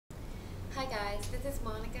guys, this is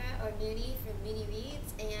Monica or Mooney from Mooney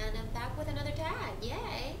Reads, and I'm back with another tag.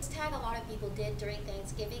 Yay! This tag a lot of people did during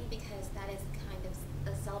Thanksgiving because that is kind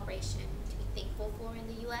of a celebration to be thankful for in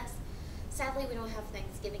the US. Sadly, we don't have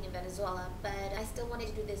Thanksgiving in Venezuela, but I still wanted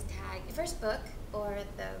to do this tag. The first book, or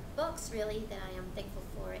the books really, that I am thankful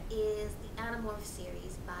for is the Animorph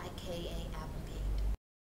series by K.A. Applegate.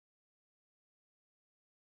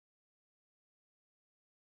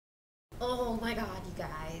 Oh my god, you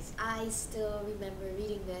guys. I still remember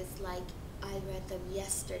reading this like I read them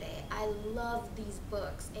yesterday. I love these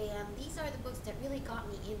books, and these are the books that really got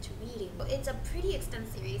me into reading. It's a pretty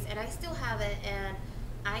extensive series, and I still have it, and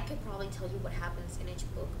I could probably tell you what happens in each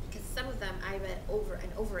book because some of them I read over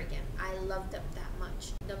and over again. I love them that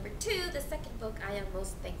much. Number 2, the second book I am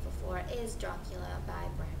most thankful for is Dracula by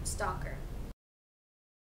Bram Stoker.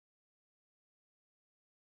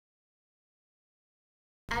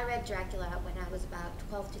 I read Dracula when I was about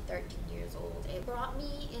 12 to 13 years old. It brought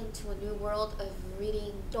me into a new world of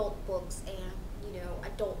reading adult books and,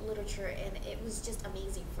 adult literature, and it was just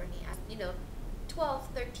amazing for me. 12,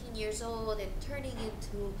 13 years old and turning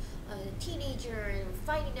into a teenager and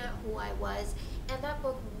finding out who I was, and that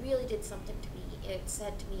book really did something to me. It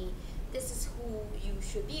said to me, this is who you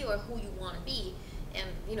should be or who you want to be. And,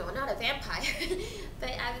 not a vampire, but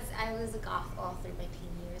I was a goth all through my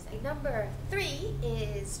teen years. Number 3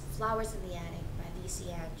 is Flowers in the Attic by V.C.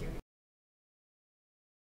 Andrews.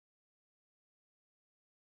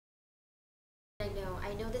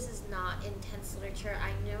 I know this is not intense literature.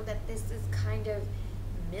 I know that this is kind of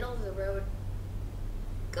middle of the road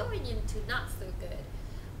going into not so good.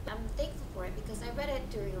 I'm thankful for it because I read it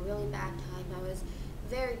during a really bad time. I was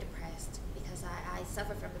very depressed because I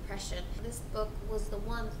suffer from depression. This book was the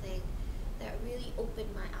one thing that really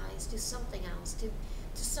opened my eyes to something else, to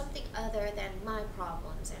something other than my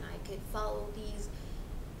problems, and I could follow these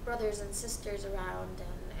brothers and sisters around, and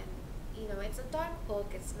it's a dark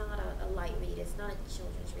book. It's not a light read. It's not a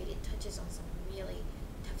children's read. It touches on some really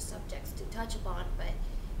tough subjects to touch upon, but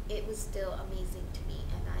it was still amazing to me,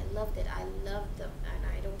 and I loved it. I loved them, and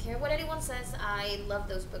I don't care what anyone says, I love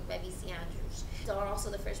those books by V.C. Andrews. Those are also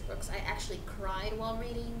the first books I actually cried while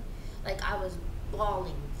reading. Like, I was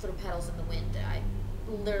bawling through Petals in the Wind. I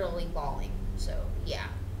literally bawling. So, yeah.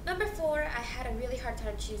 Number 4, I had a really hard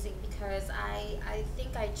time choosing because I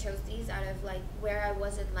think I chose these out of like where I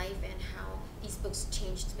was in life and how these books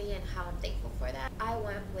changed me and how I'm thankful for that. I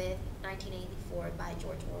went with 1984 by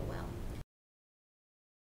George Orwell.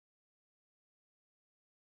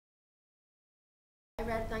 I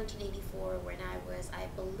read 1984 when I was, I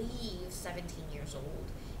believe, 17 years old,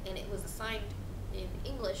 and it was assigned in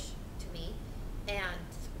English to me, and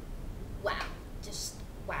wow, just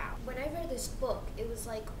wow. When I read this book, it was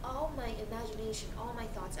like all my imagination, all my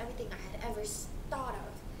thoughts, everything I had ever thought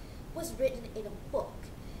of was written in a book,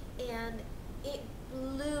 and it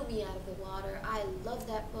blew me out of the water. I love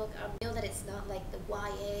that book. I know that it's not like the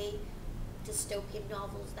YA dystopian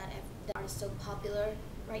novels that are so popular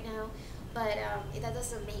right now, but that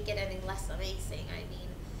doesn't make it any less amazing. I mean,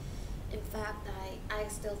 in fact, I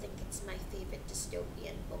still think it's my favorite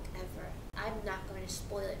dystopian book ever. I'm not going to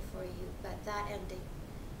spoil it for you, but that ending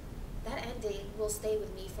will stay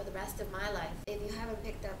with me for the rest of my life. If you haven't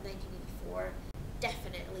picked up 1984,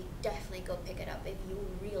 definitely go pick it up if you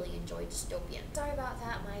really enjoy dystopian. Sorry about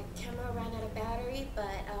that, my camera ran out of battery, but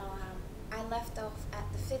I left off at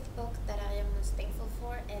the 5th book that I am most thankful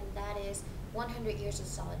for, and that is 100 Years of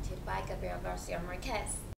Solitude by Gabriel Garcia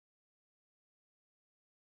Marquez.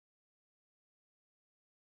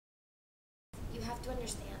 You have to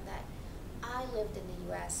understand that I lived in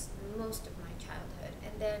the US most of my childhood,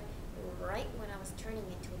 and then right when I was turning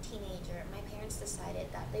into a teenager, my parents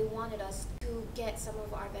decided that they wanted us to get some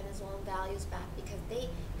of our Venezuelan values back because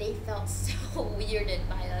they felt so weirded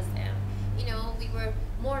by us, and we were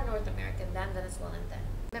more North American than Venezuelan then.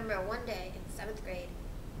 I remember one day in 7th grade,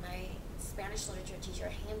 my Spanish literature teacher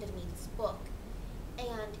handed me this book,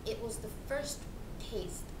 and it was the first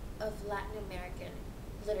taste of Latin American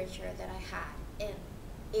literature that I had, and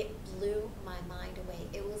it blew my mind away.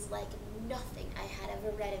 It was like nothing I had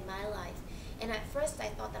ever read in my life. And at first I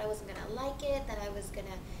thought that I wasn't gonna like it, that I was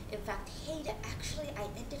gonna, in fact, hate it. Actually, I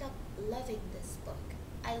ended up loving this book.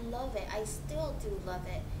 I love it. I still do love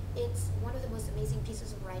it. It's one of the most amazing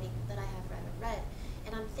pieces of writing that I have ever read.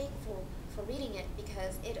 And I'm thankful for reading it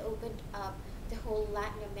because it opened up the whole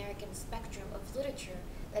Latin American spectrum of literature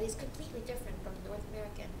that is completely different from North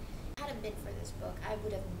American. If it hadn't been for this book, I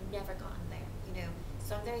would have never gotten there,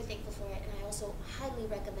 So I'm very thankful for it, and I also highly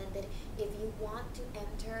recommend it if you want to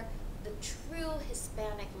enter the true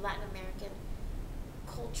Hispanic Latin American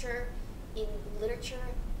culture in literature.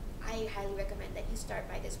 I highly recommend that you start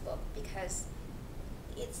by this book because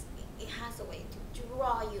it has a way to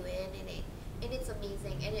draw you in, and it's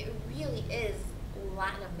amazing, and it really is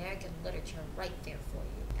Latin American literature right there for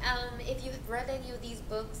you. If you've read any of these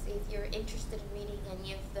books, if you're interested in reading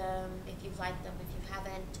any of them, if you've liked them, if you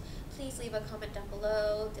haven't, please leave a comment down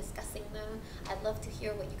below discussing them. I'd love to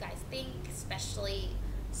hear what you guys think, especially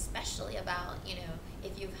about,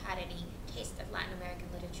 if you've had any taste of Latin American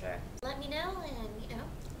literature. Let me know, and,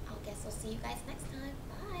 I guess I'll see you guys next time.